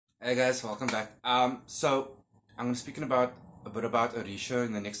Hey guys, welcome back. So I'm gonna speaking about a bit about Orisha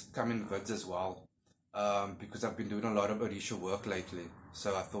in the next coming vids as well. Because I've been doing a lot of Orisha work lately.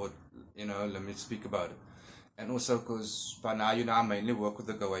 So I thought, let me speak about it. And also because by now, I mainly work with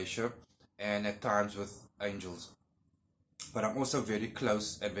the goetia and at times with angels. But I'm also very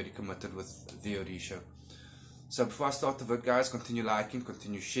close and very committed with the Orisha. So before I start the vid, guys, continue liking,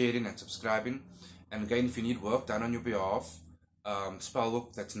 continue sharing and subscribing. And again, if you need work done on your behalf, spell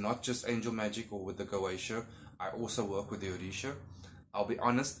work that's not just angel magic or with the goetia, I also work with the Orisha. I'll be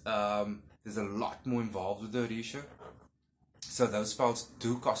honest, there's a lot more involved with the Orisha. So those spells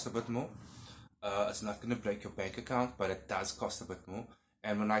do cost a bit more. It's not going to break your bank account, but it does cost a bit more.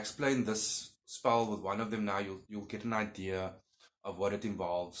 And when I explain this spell with one of them now, you'll get an idea of what it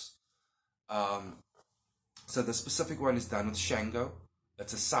involves. So the specific one is done with Shango.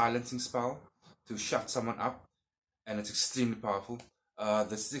 It's a silencing spell to shut someone up, and it's extremely powerful.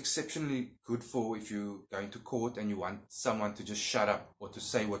 This is exceptionally good for if you're going to court and you want someone to just shut up or to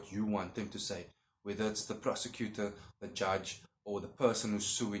say what you want them to say, whether it's the prosecutor, the judge, or the person who's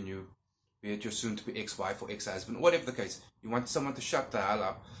suing you, be it your soon-to-be ex-wife or ex-husband, whatever the case. You want someone to shut the hell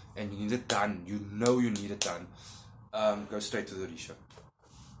up, and you need it done. You know you need it done. Go straight to the Orisha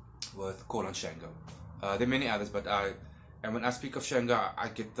with call on Shango. There are many others, but and when I speak of Shango, I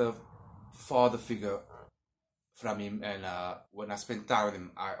get the father figure from him, and when I spend time with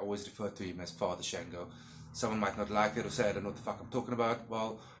him, I always refer to him as Father Shango. Someone might not like it or say, I don't know what the fuck I'm talking about.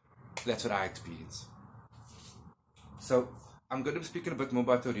 Well, that's what I experience. So, I'm going to be speaking a bit more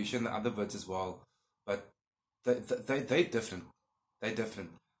about Orisha and the other vids as well, but they're different. They're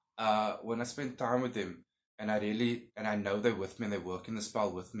different. When I spend time with them, and I know they're with me and they work in the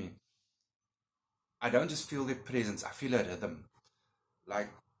spell with me, I don't just feel their presence, I feel a rhythm. Like,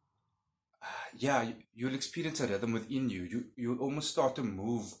 yeah, you'll experience a rhythm within you. You'll almost start to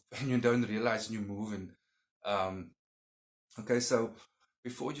move and you don't realize you're moving. Um, okay, so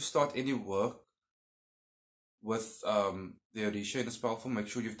before you start any work with the Orisha in the spell form, make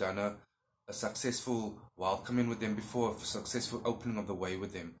sure you've done a successful welcoming with them before, a successful opening of the way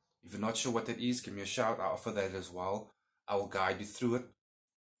with them. If you're not sure what that is, give me a shout. I'll offer that as well. I will guide you through it,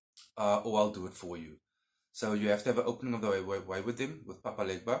 or I'll do it for you. So you have to have an opening of the way with them, with Papa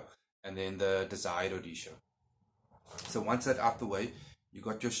Legba, and then the desired Orisha. So once that's out the way, you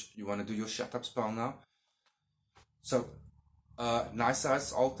want to do your shut up spell now. So, nice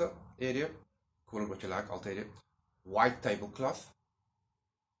size altar area, call it what you like, altar area. White tablecloth,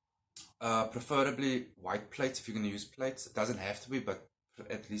 preferably white plates if you're going to use plates. It doesn't have to be, but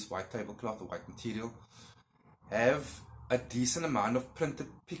at least white tablecloth or white material. Have a decent amount of printed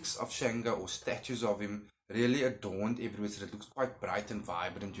pics of Shango or statues of him, really adorned everywhere, so it looks quite bright and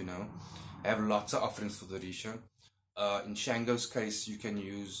vibrant, Have lots of offerings for the Orisha. In Shango's case, you can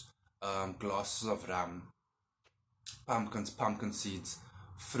use glasses of rum, pumpkin seeds,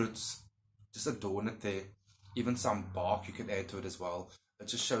 fruits, just adorn it there. Even some bark you can add to it as well. It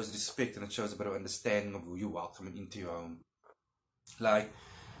just shows respect and it shows a bit of understanding of who you're welcoming into your home. Like,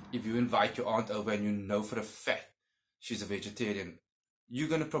 if you invite your aunt over and you know for a fact she's a vegetarian, you're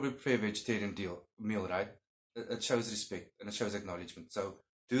going to probably prepare a vegetarian meal, right? It shows respect and it shows acknowledgement. So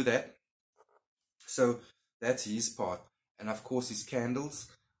do that. So that's his part. And of course his candles,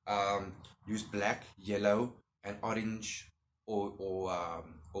 use black, yellow, and orange, or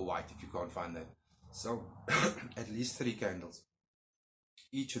white if you can't find that. So at least 3 candles,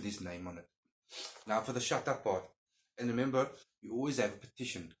 each with his name on it. Now for the shut up part, and remember, you always have a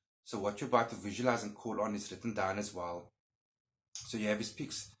petition. So what you're about to visualize and call on is written down as well. So you have his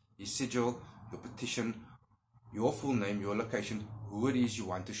pics, his sigil, your petition, your full name, your location, who it is you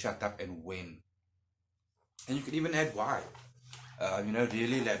want to shut up, and when. And you can even add why.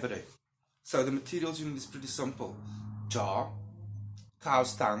 Really elaborate. So the materials you need is pretty simple. Jar,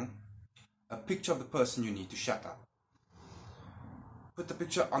 cow's tongue, a picture of the person you need to shut up. Put the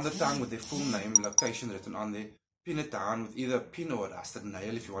picture on the tongue with their full name, location written on there. Pin it down with either a pin or a rusted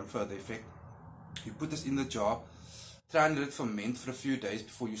nail if you want further effect. You put this in the jar. Try and let it ferment for a few days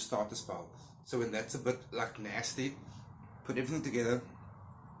before you start the spell. So when that's a bit like nasty, put everything together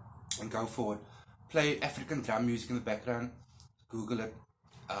and go forward. Play African drum music in the background. Google it.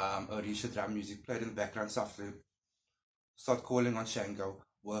 Orisha drum music. Play it in the background softly. Start calling on Shango.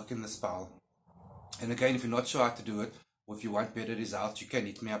 Work in the spell. And again, if you're not sure how to do it, or if you want better results, you can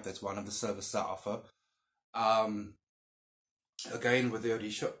hit me up. That's one of the services I offer. Again, with the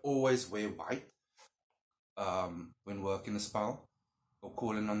Orisha, always wear white when working a spell or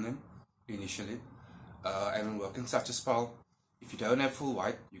calling on them initially. And when working such a spell, if you don't have full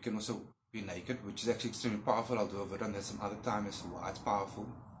white, you can also be naked, which is actually extremely powerful. I'll do a video on that some other time as to why it's powerful.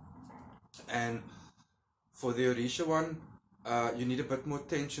 And for the Orisha one, you need a bit more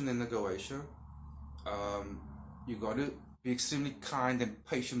tension than the goetia. You got to be extremely kind and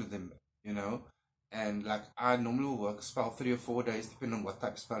patient with them, you know. And like I normally will work a spell 3 or 4 days, depending on what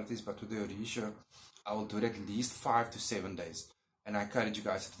type of spell it is. But with the Orisha, I will do it at least 5 to 7 days. And I encourage you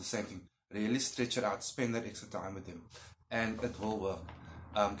guys to do the same thing. Really stretch it out, spend that extra time with them, and it will work.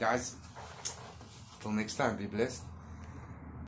 Guys, till next time, be blessed.